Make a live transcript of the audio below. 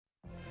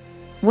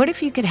What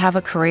if you could have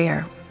a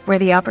career where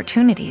the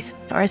opportunities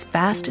are as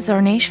vast as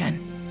our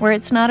nation, where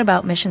it's not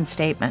about mission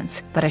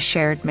statements, but a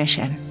shared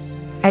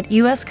mission? At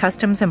U.S.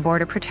 Customs and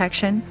Border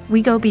Protection,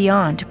 we go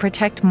beyond to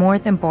protect more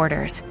than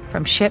borders.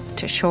 From ship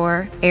to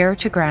shore, air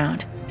to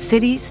ground,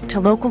 cities to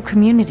local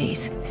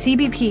communities,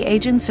 CBP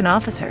agents and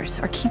officers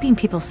are keeping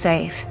people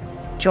safe.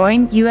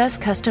 Join U.S.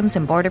 Customs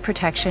and Border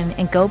Protection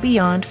and go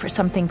beyond for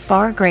something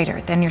far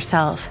greater than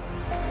yourself.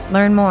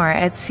 Learn more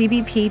at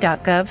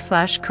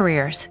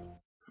cbp.gov/careers.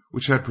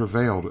 Which had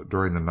prevailed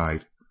during the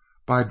night,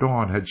 by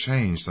dawn had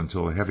changed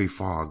until a heavy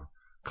fog,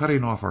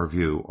 cutting off our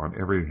view on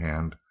every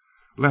hand,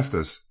 left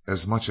us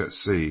as much at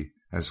sea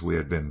as we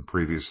had been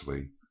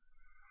previously.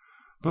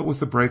 But with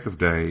the break of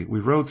day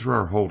we rode through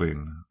our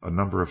holding a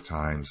number of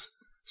times,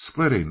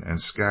 splitting and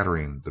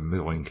scattering the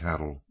milling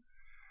cattle,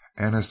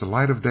 and as the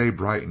light of day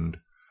brightened,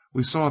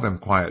 we saw them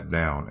quiet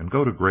down and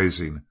go to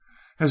grazing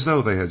as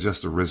though they had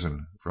just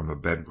arisen from a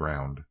bed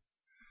ground.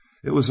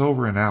 It was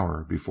over an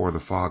hour before the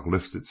fog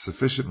lifted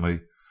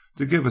sufficiently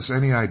to give us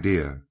any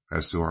idea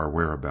as to our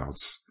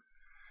whereabouts,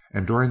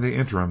 and during the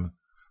interim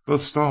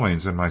both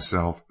Stallings and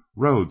myself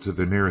rode to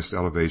the nearest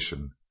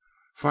elevation,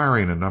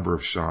 firing a number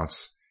of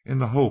shots in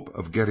the hope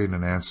of getting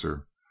an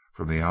answer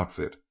from the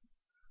outfit,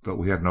 but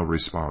we had no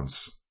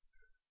response.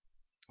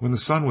 When the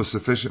sun was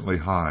sufficiently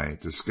high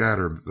to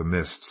scatter the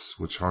mists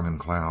which hung in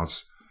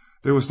clouds,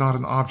 there was not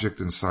an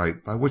object in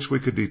sight by which we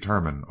could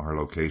determine our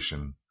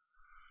location.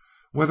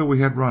 Whether we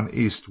had run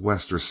east,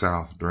 west, or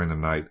south during the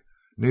night,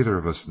 neither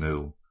of us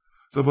knew,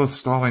 though both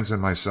Stallings and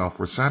myself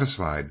were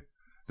satisfied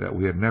that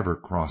we had never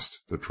crossed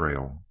the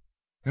trail.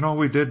 And all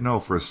we did know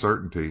for a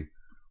certainty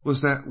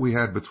was that we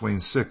had between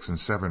 600 and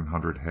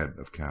 700 head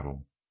of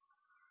cattle.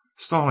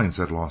 Stallings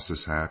had lost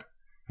his hat,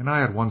 and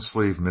I had one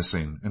sleeve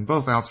missing and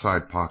both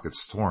outside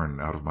pockets torn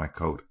out of my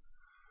coat,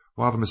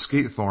 while the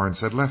mesquite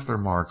thorns had left their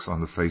marks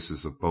on the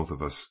faces of both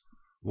of us,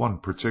 one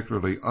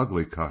particularly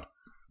ugly cut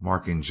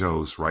marking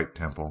Joe's right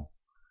temple.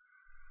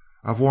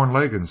 "I've worn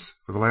leggings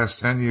for the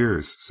last 10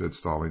 years," said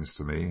Stallings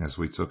to me as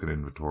we took an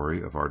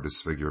inventory of our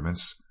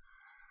disfigurements,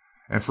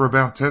 "and for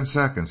about 10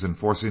 seconds in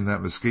forcing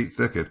that mesquite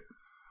thicket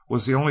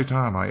was the only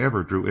time I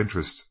ever drew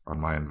interest on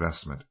my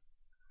investment.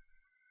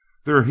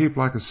 They're a heap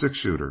like a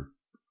 6-shooter.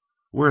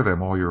 Wear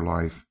them all your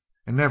life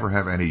and never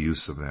have any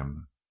use of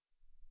them."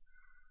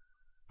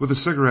 With a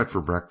cigarette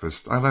for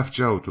breakfast, I left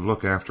Joe to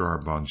look after our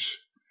bunch,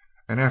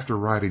 and after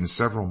riding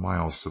several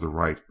miles to the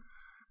right,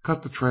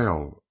 cut the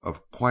trail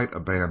of quite a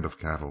band of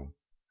cattle.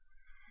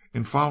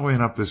 In following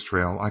up this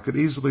trail I could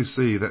easily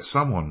see that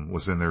someone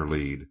was in their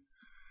lead,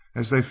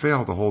 as they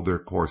failed to hold their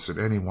course in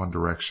any one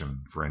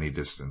direction for any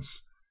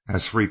distance,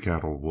 as free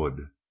cattle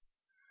would.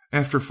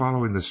 After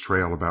following this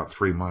trail about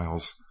 3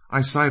 miles,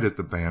 I sighted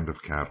the band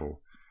of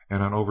cattle,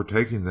 and on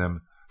overtaking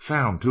them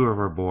found 2 of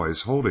our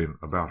boys holding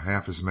about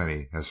half as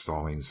many as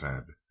Stallings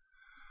had.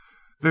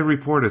 They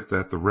reported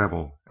that the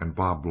Rebel and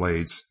Bob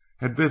Blades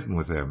had been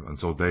with them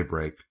until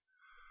daybreak,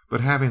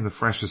 but having the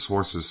freshest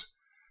horses,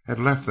 had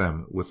left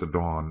them with the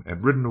dawn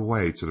and ridden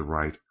away to the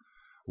right,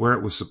 where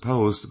it was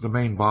supposed the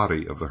main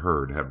body of the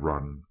herd had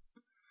run.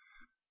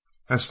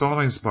 As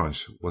Stallings'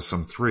 bunch was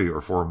some 3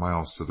 or 4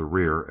 miles to the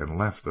rear and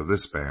left of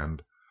this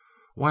band,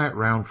 Wyatt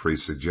Roundtree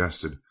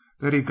suggested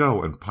that he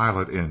go and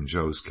pilot in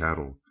Joe's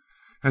cattle,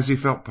 as he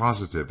felt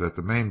positive that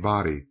the main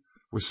body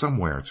were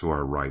somewhere to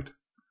our right.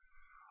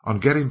 On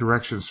getting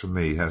directions from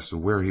me as to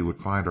where he would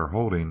find our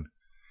holding,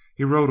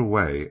 he rode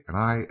away, and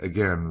I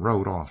again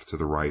rode off to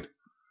the right,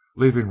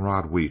 leaving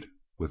Rod Wheat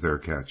with their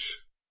catch.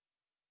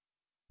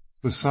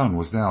 The sun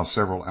was now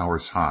several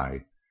hours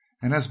high,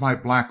 and as my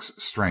black's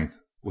strength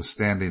was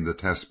standing the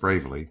test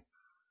bravely,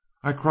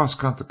 I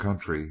cross-cut the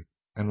country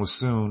and was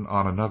soon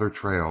on another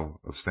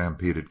trail of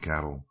stampeded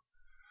cattle.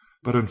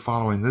 But in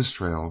following this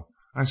trail,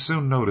 I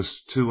soon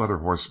noticed 2 other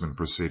horsemen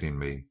preceding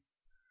me.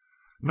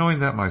 Knowing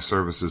that my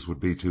services would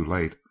be too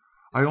late,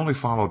 I only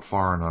followed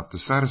far enough to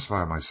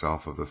satisfy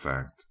myself of the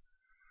fact.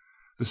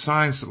 The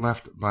signs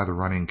left by the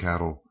running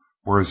cattle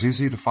were as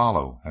easy to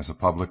follow as a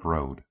public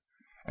road,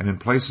 and in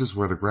places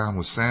where the ground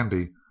was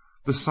sandy,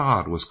 the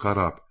sod was cut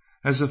up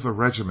as if a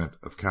regiment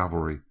of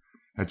cavalry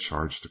had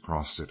charged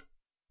across it.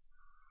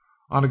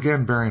 On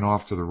again bearing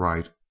off to the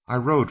right, I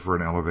rode for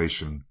an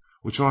elevation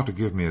which ought to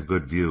give me a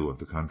good view of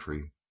the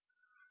country.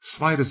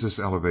 Slight as this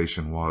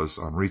elevation was,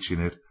 on reaching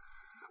it,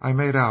 I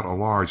made out a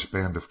large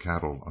band of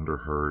cattle under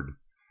herd,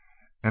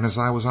 and as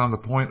I was on the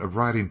point of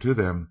riding to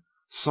them,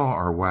 saw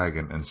our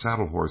wagon and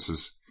saddle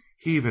horses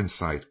heave in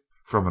sight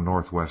from a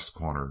northwest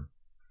corner.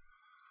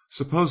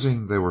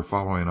 Supposing they were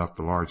following up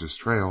the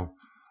largest trail,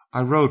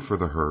 I rode for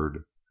the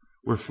herd,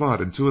 where Flood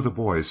and 2 of the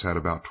boys had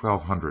about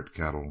 1,200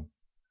 cattle.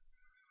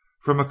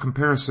 From a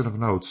comparison of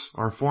notes,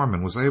 our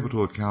foreman was able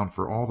to account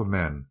for all the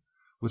men,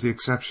 with the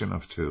exception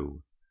of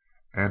 2,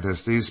 and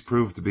as these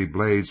proved to be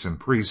Blades and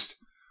Priest,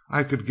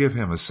 I could give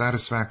him a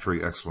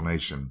satisfactory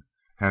explanation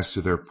as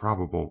to their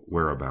probable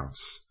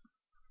whereabouts.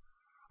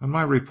 On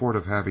my report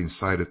of having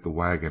sighted the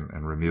wagon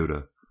and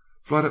remuda,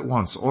 Flood at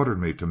once ordered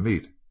me to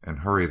meet and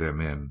hurry them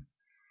in,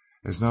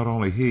 as not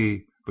only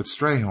he but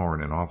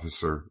Strayhorn and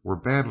Officer were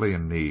badly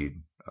in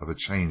need of a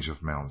change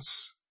of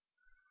mounts.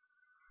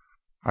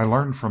 I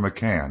learned from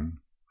McCann,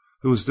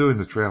 who was doing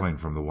the trailing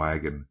from the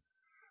wagon,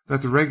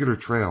 that the regular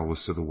trail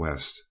was to the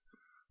west,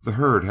 the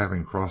herd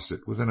having crossed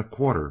it within a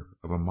quarter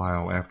of a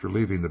mile after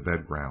leaving the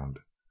bed ground.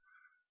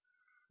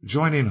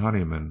 Joining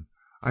Honeyman,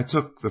 I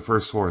took the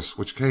first horse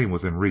which came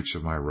within reach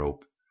of my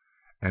rope,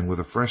 and with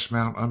a fresh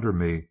mount under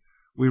me,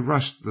 we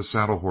rushed the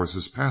saddle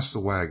horses past the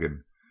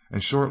wagon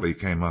and shortly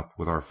came up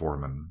with our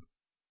foreman.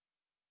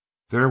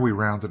 There we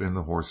rounded in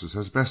the horses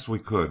as best we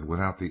could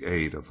without the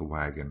aid of the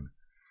wagon,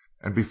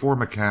 and before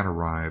McCann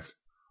arrived,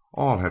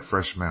 all had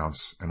fresh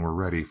mounts and were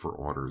ready for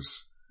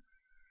orders.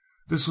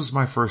 This was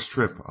my first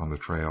trip on the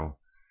trail,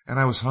 and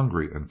I was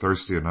hungry and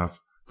thirsty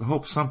enough to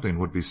hope something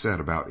would be said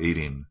about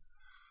eating,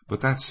 but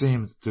that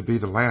seemed to be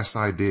the last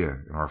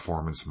idea in our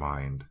foreman's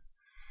mind.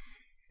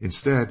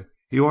 Instead,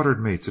 he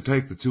ordered me to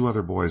take the two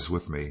other boys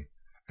with me,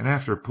 and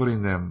after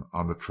putting them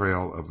on the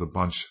trail of the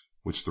bunch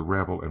which the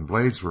Rebel and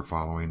Blades were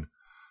following,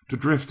 to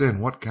drift in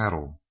what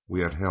cattle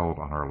we had held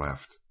on our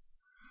left.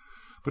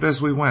 But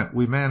as we went,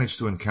 we managed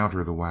to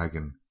encounter the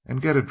wagon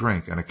and get a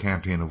drink and a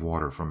canteen of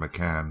water from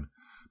McCann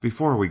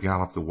before we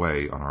galloped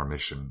away on our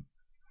mission.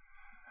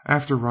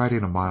 After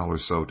riding a mile or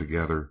so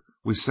together,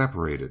 we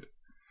separated,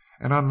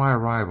 and on my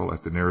arrival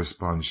at the nearest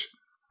bunch,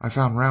 I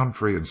found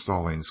Roundtree and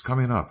Stallings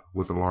coming up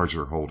with the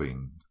larger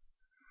holding.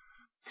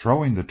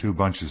 Throwing the two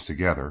bunches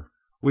together,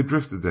 we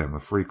drifted them a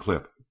free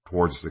clip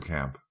towards the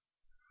camp.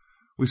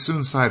 We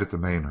soon sighted the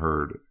main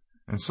herd,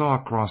 and saw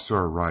across to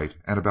our right,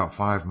 at about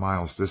 5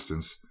 miles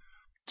distance,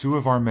 two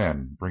of our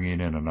men bringing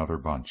in another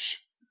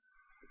bunch.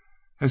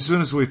 As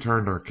soon as we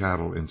turned our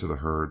cattle into the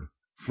herd,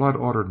 Flood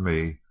ordered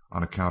me,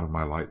 on account of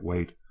my light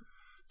weight,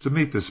 to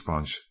meet this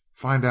bunch,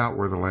 find out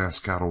where the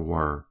last cattle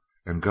were,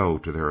 and go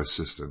to their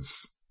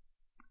assistance.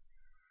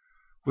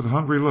 With a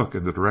hungry look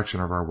in the direction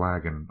of our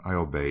wagon, I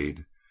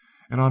obeyed,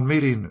 and on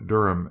meeting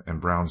Durham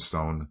and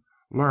Brownstone,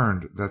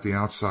 learned that the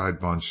outside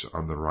bunch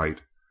on the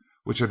right,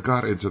 which had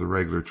got into the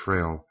regular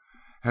trail,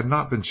 had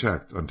not been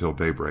checked until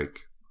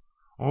daybreak.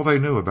 All they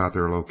knew about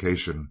their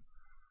location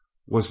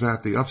was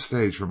that the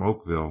upstage from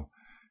Oakville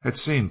had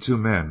seen two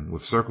men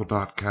with Circle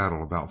Dot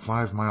cattle about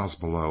 5 miles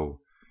below,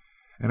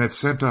 and had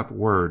sent up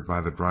word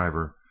by the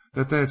driver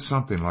that they had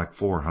something like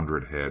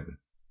 400 head.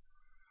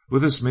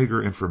 With this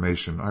meager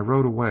information, I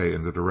rode away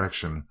in the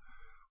direction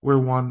where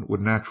one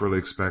would naturally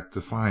expect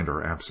to find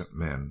our absent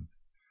men,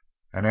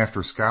 and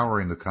after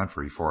scouring the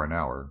country for an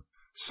hour,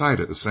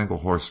 sighted a single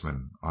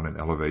horseman on an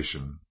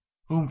elevation,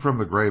 whom from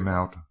the gray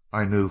mount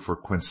I knew for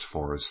Quince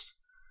Forrest.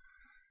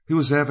 He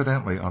was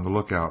evidently on the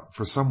lookout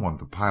for someone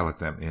to pilot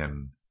them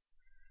in.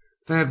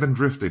 They had been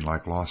drifting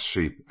like lost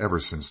sheep ever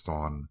since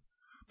dawn,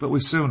 but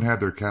we soon had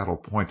their cattle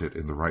pointed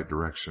in the right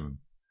direction,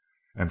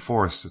 and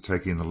Forrest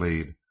taking the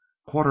lead,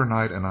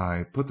 Quarternight and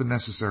I put the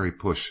necessary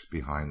push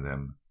behind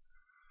them.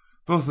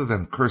 Both of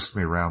them cursed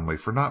me roundly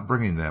for not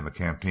bringing them a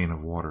canteen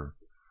of water,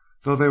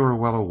 though they were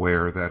well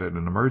aware that in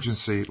an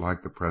emergency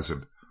like the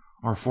present,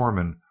 our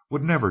foreman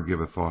would never give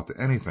a thought to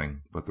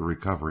anything but the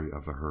recovery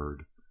of the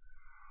herd.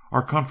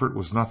 Our comfort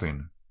was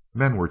nothing.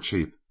 Men were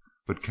cheap,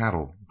 but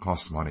cattle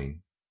cost money.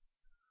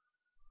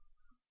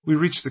 We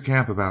reached the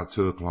camp about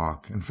 2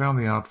 o'clock and found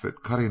the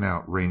outfit cutting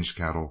out range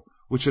cattle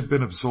which had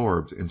been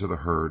absorbed into the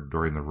herd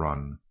during the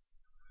run.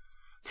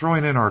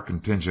 Throwing in our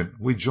contingent,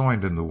 we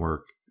joined in the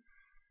work,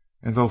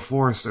 and though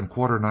Forrest and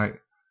Quarternight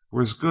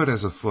were as good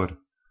as afoot,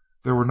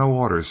 there were no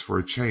orders for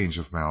a change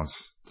of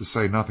mounts, to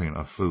say nothing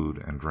of food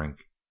and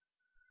drink.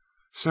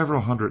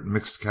 Several hundred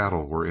mixed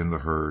cattle were in the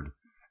herd,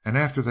 and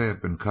after they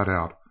had been cut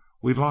out,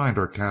 we lined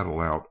our cattle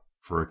out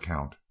for a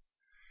count.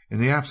 In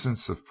the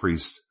absence of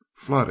Priest,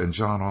 Flood and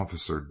John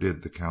Officer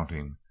did the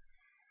counting,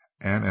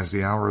 and as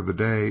the hour of the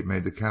day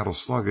made the cattle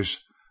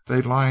sluggish,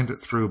 they lined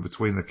through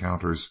between the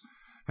counters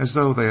as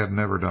though they had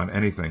never done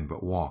anything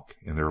but walk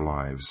in their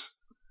lives.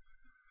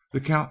 The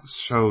count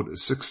showed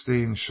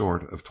 16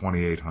 short of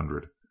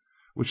 2,800,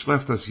 which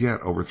left us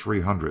yet over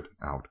 300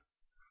 out,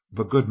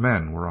 but good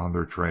men were on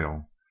their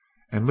trail,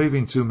 and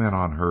leaving 2 men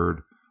on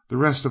herd, the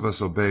rest of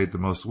us obeyed the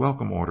most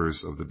welcome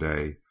orders of the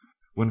day,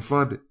 when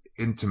Flood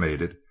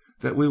intimated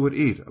that we would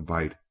eat a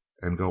bite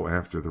and go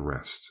after the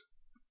rest.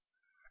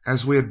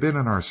 As we had been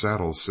in our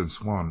saddles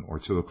since 1 or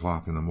 2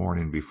 o'clock in the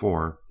morning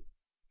before,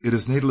 it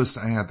is needless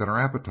to add that our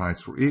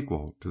appetites were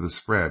equal to the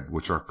spread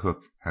which our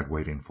cook had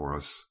waiting for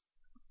us.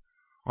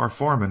 Our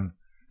foreman,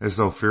 as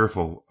though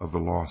fearful of the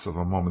loss of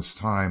a moment's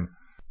time,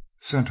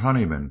 sent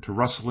Honeyman to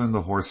rustle in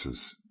the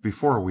horses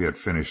before we had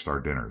finished our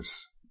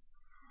dinners.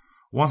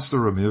 Once the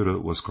remuda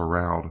was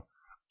corralled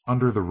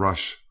under the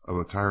rush of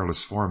a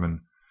tireless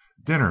foreman,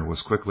 dinner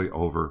was quickly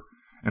over,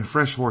 and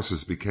fresh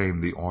horses became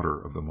the order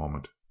of the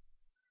moment.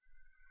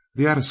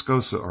 The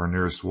Atascosa, our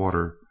nearest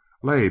water,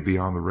 lay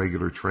beyond the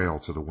regular trail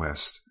to the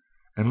west,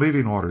 and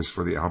leaving orders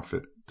for the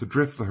outfit to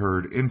drift the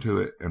herd into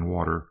it and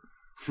water,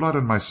 Flood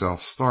and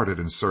myself started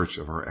in search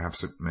of our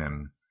absent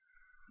men,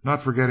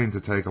 not forgetting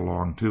to take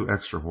along 2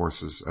 extra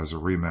horses as a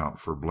remount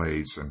for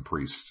Blades and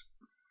Priest.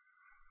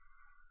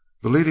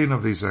 The leading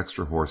of these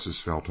extra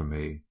horses fell to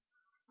me,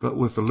 but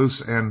with the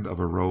loose end of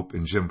a rope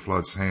in Jim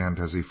Flood's hand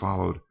as he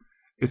followed,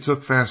 it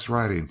took fast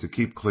riding to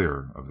keep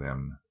clear of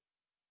them.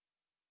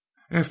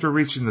 After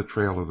reaching the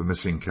trail of the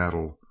missing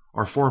cattle,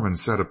 our foreman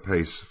set a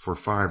pace for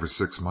 5 or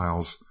 6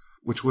 miles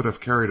which would have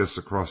carried us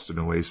across the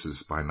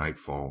Nueces by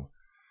nightfall,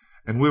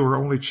 and we were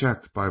only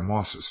checked by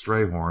Moss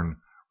Strayhorn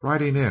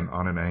riding in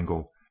on an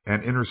angle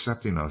and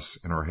intercepting us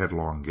in our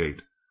headlong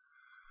gait.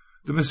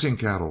 The missing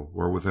cattle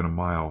were within a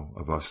mile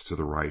of us to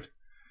the right,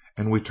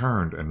 and we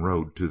turned and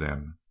rode to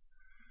them.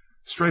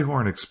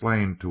 Strayhorn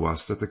explained to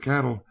us that the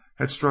cattle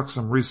had struck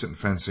some recent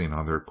fencing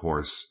on their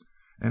course,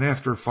 and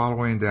after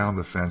following down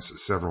the fence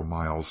several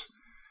miles,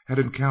 had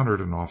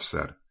encountered an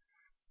offset,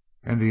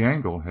 and the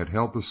angle had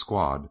held the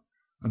squad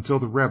until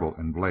the rebel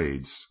and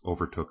Blades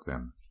overtook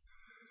them.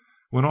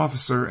 When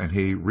Officer and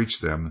he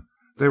reached them,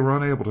 they were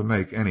unable to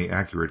make any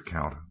accurate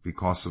count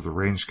because of the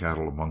range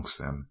cattle amongst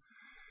them,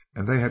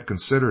 and they had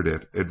considered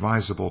it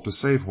advisable to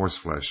save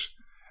horseflesh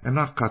and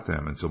not cut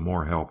them until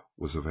more help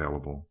was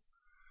available.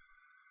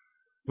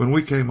 When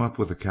we came up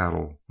with the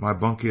cattle, my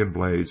Bunkie and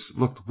Blades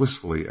looked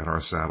wistfully at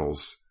our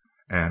saddles,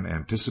 and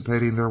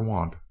anticipating their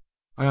want,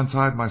 I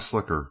untied my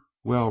slicker,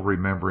 well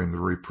remembering the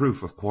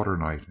reproof of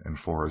Quarternight and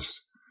Forrest,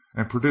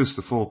 and produced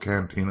a full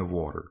canteen of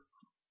water.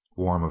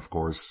 Warm, of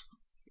course,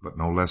 but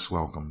no less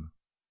welcome.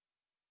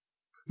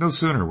 No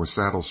sooner were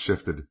saddles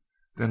shifted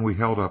than we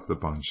held up the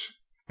bunch,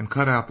 and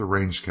cut out the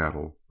range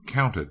cattle,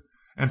 counted,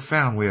 and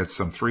found we had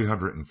some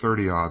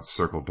 330-odd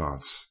Circle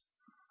Dots,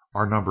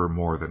 our number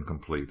more than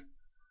complete.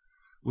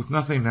 With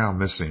nothing now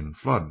missing,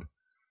 Flood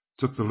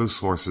took the loose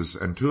horses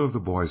and 2 of the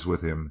boys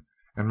with him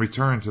and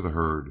returned to the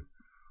herd,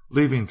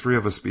 leaving 3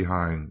 of us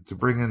behind to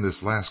bring in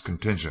this last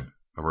contingent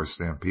of our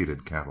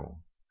stampeded cattle.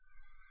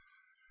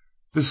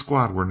 This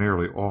squad were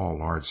nearly all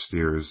large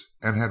steers,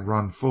 and had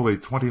run fully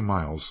 20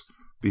 miles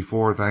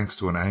before, thanks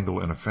to an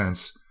angle in a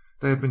fence,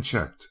 they had been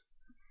checked.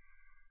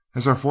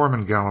 As our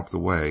foreman galloped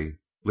away,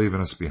 leaving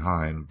us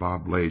behind,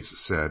 Bob Blades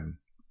said,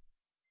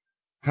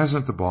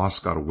 "Hasn't the boss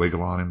got a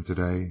wiggle on him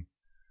today?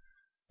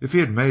 If he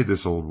had made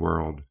this old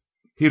world,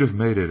 he'd have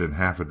made it in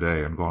half a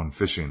day and gone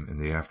fishing in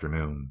the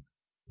afternoon,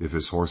 if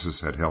his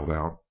horses had held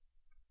out."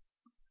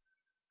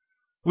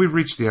 We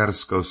reached the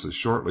Atascosa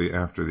shortly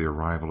after the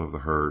arrival of the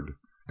herd,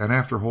 and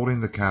after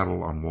holding the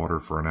cattle on water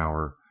for an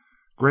hour,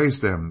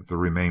 grazed them the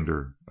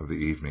remainder of the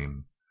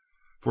evening,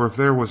 for if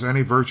there was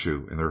any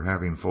virtue in their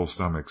having full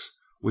stomachs,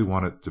 we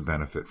wanted to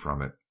benefit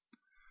from it.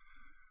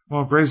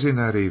 While grazing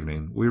that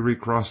evening, we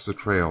recrossed the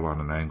trail on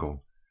an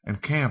angle,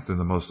 and camped in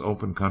the most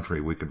open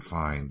country we could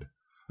find,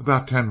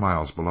 about 10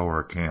 miles below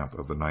our camp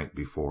of the night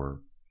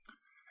before.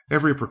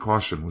 Every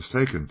precaution was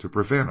taken to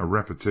prevent a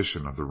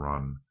repetition of the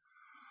run.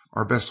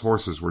 Our best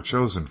horses were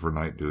chosen for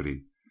night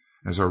duty,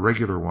 as our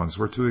regular ones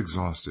were too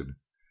exhausted.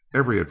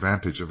 Every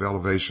advantage of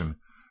elevation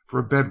for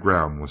a bed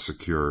ground was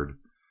secured,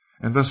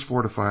 and thus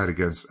fortified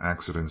against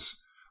accidents,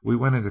 we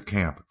went into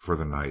camp for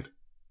the night.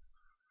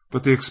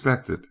 But the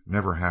expected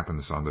never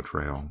happens on the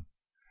trail,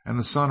 and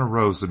the sun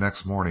arose the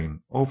next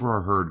morning over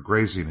our herd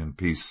grazing in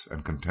peace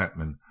and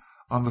contentment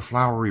on the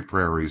flowery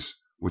prairies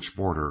which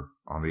border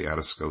on the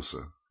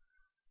Atascosa.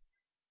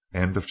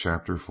 End of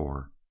chapter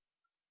 4.